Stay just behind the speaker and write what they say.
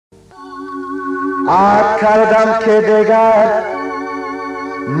عهد کردم که دیگر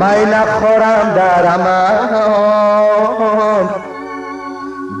می نخورم در امان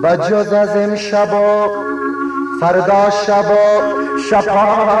بجز از امشب و فردا شب و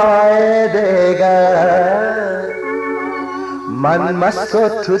شب‌های دیگر من مست و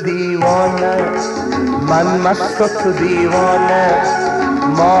تو دیوانه من مست و تو دیوانه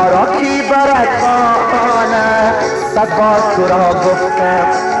مارا کی برد خانه صد بار تو را گفتم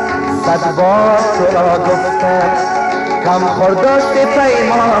صد بار تو را گفتم کم خوردست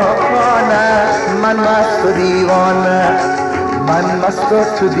پیمانه من مست و دیوانه من مست و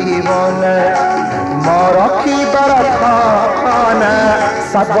تو دیوانه مارا کی برد خانه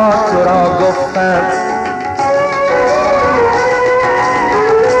صد بار تو را گفتم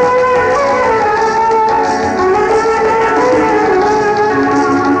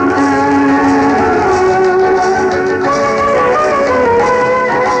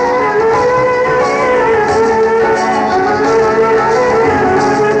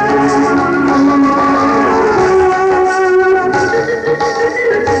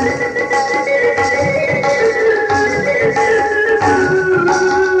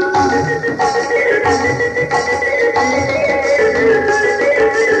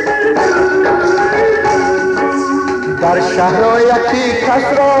در شهر یکی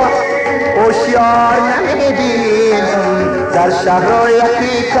کس را هوشیار نمی‌بینم در شهر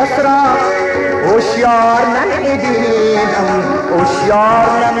یکی کس را هوشیار نمی‌بینم هوشیار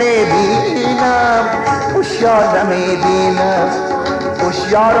نمی‌بینم هوشیار نمی‌بینم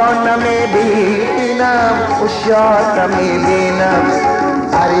هوشیار نمی‌بینم هوشیار نمی‌بینم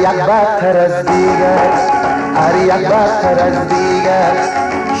هر یک بدتر از دیگر هر یک بدتر از دیگر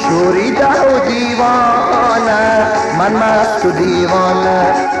شوریده و دیوانه من مست و دیوانه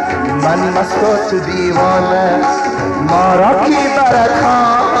من مست و تو دیوانه مارا کی برد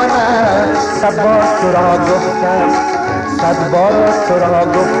خانه صد بار تو را گفتم صد بار تو را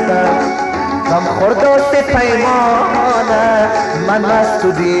گفتم کم خوردست پیمانه من مست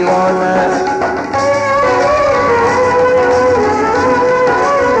و دیوانه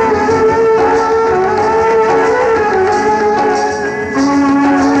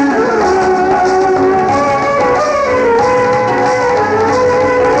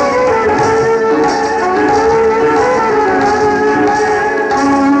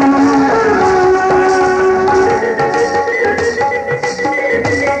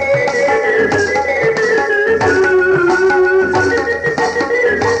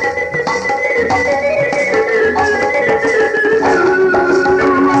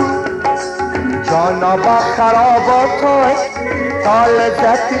جانا با خراباتای تا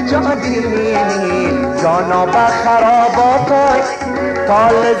لذت جان بینی جانا با خراباتای تا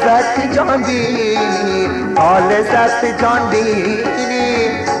لذت جان بینی تا لذت جان بینی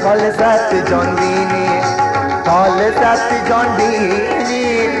تا لذت جان بینی تا لذت جان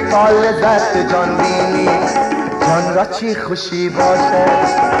بینی تا لذت جان بینی جان را چی خوشی باشه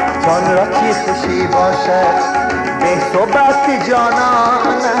جان را چی خوشی باشه به صحبت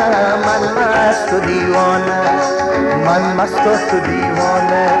جانانه من مست و دیوانه من مست و تو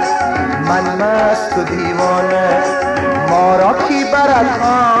دیوانه من مست و دیوانه مارا کی برد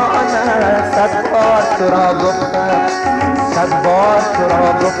خانه صد بار تو را گفتم صد بار تو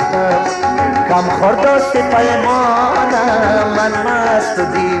را گفتم کم خوردست پیمانه من مست و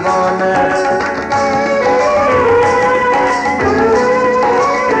دیوانه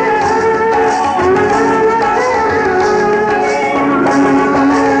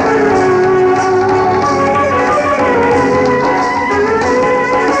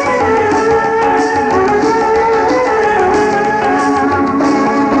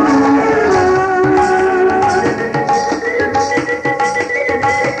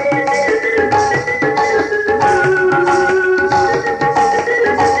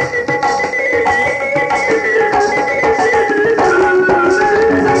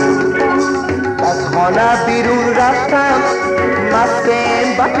بیرون رفتم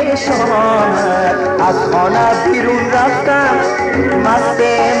مستم با پیشانت از خانه بیرون رفتم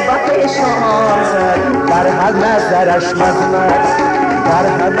مستم با پیشانت در هر نظرش مزمد در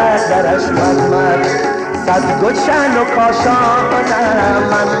هر نظرش مزمد صد گلشن و کاشانه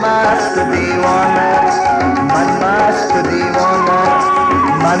من مست و دیوانه من مست و دیوانه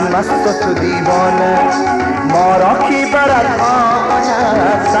من مست و تو دیوانه مارا کی برد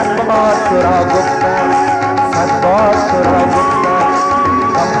خانه صد بار تو را گفتم صد بار تو را گفتم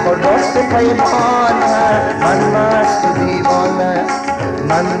کم خوردست پیمانه من مست و دیوانه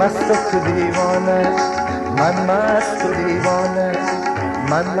من مست و تو دیوانه من مست و دیوانه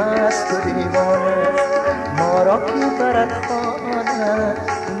من مست و دیوانه مارا کی برد خانه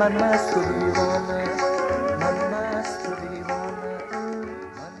من مست و دیوانه.